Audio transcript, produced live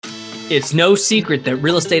It's no secret that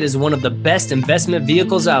real estate is one of the best investment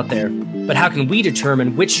vehicles out there, but how can we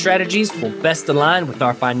determine which strategies will best align with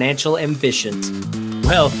our financial ambitions?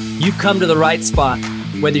 Well, you've come to the right spot.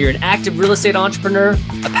 Whether you're an active real estate entrepreneur,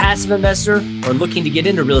 a passive investor, or looking to get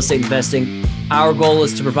into real estate investing, our goal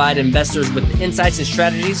is to provide investors with the insights and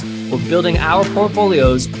strategies for building our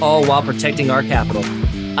portfolios, all while protecting our capital.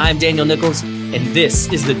 I'm Daniel Nichols, and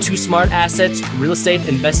this is the Two Smart Assets Real Estate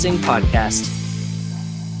Investing Podcast.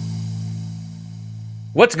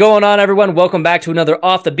 What's going on, everyone? Welcome back to another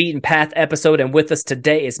Off the Beaten Path episode. And with us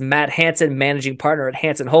today is Matt Hanson, managing partner at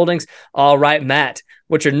Hanson Holdings. All right, Matt,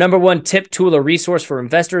 what's your number one tip, tool, or resource for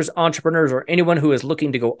investors, entrepreneurs, or anyone who is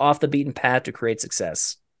looking to go off the beaten path to create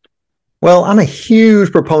success? Well, I'm a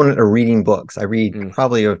huge proponent of reading books. I read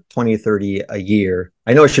probably 20 or 30 a year.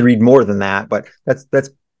 I know I should read more than that, but that's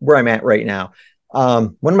where I'm at right now.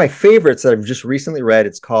 One of my favorites that I've just recently read,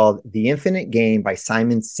 it's called The Infinite Game by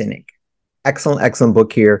Simon Sinek. Excellent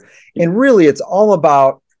book here. And really, it's all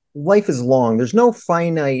about life is long. There's no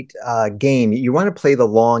finite game. You want to play the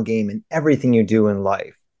long game in everything you do in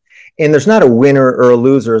life. And there's not a winner or a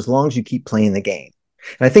loser as long as you keep playing the game.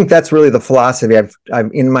 And I think that's really the philosophy.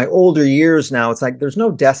 I'm in my older years now. It's like there's no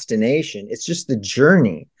destination. It's just the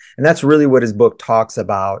journey. And that's really what his book talks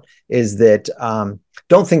about, is that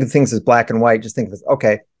don't think of things as black and white. Just think of it,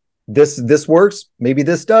 okay, this works. Maybe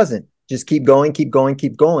this doesn't. Just keep going.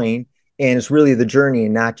 And it's really the journey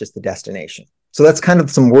and not just the destination. So that's kind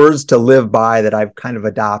of some words to live by that I've kind of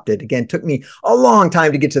adopted. Again, it took me a long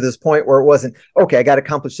time to get to this point where it wasn't, okay, I got to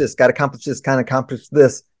accomplish this, kind of accomplish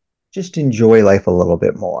this. Just enjoy life a little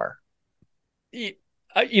bit more.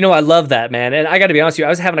 You know, I love that, man. And I got to be honest with you, I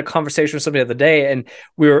was having a conversation with somebody the other day, and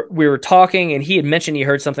we were talking, and he had mentioned he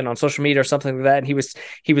heard something on social media or something like that. And he was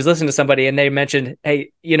listening to somebody, and they mentioned,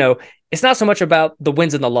 hey, you know, it's not so much about the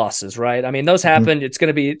wins and the losses, right? I mean, those happen. It's going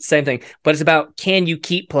to be the same thing, but it's about, can you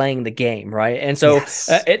keep playing the game, right? And so yes.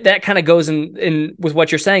 That kind of goes in with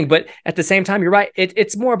what you're saying. But at the same time, you're right.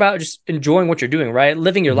 It's more about just enjoying what you're doing, right?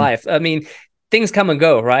 Living your life. I mean, things come and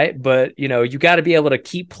go, right? But, you know, you got to be able to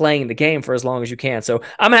keep playing the game for as long as you can. So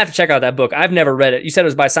I'm going to have to check out that book. I've never read it. You said it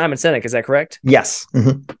was by Simon Sinek. Is that correct? Yes.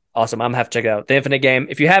 Awesome. I'm going to have to check it out. The Infinite Game.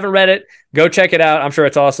 If you haven't read it, go check it out. I'm sure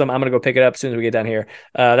it's awesome. I'm going to go pick it up as soon as we get down here.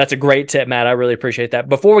 That's a great tip, Matt. I really appreciate that.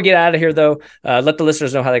 Before we get out of here, though, let the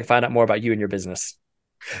listeners know how they can find out more about you and your business.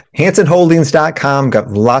 HansonHoldings.com,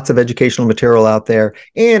 got lots of educational material out there.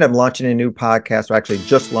 And I'm launching a new podcast. I actually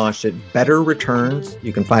just launched it, Better Returns.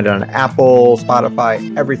 You can find it on Apple,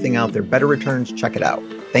 Spotify, everything out there. Better Returns, check it out.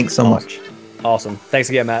 Thanks so much. Awesome. Thanks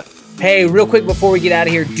again, Matt. Hey, real quick before we get out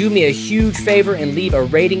of here, do me a huge favor and leave a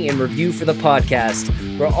rating and review for the podcast.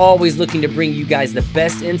 We're always looking to bring you guys the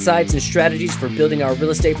best insights and strategies for building our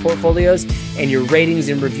real estate portfolios, and your ratings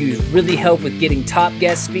and reviews really help with getting top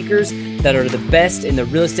guest speakers that are the best in the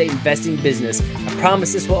real estate investing business. I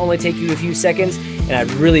promise this will only take you a few seconds, and I'd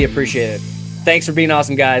really appreciate it. Thanks for being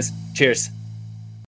awesome, guys. Cheers.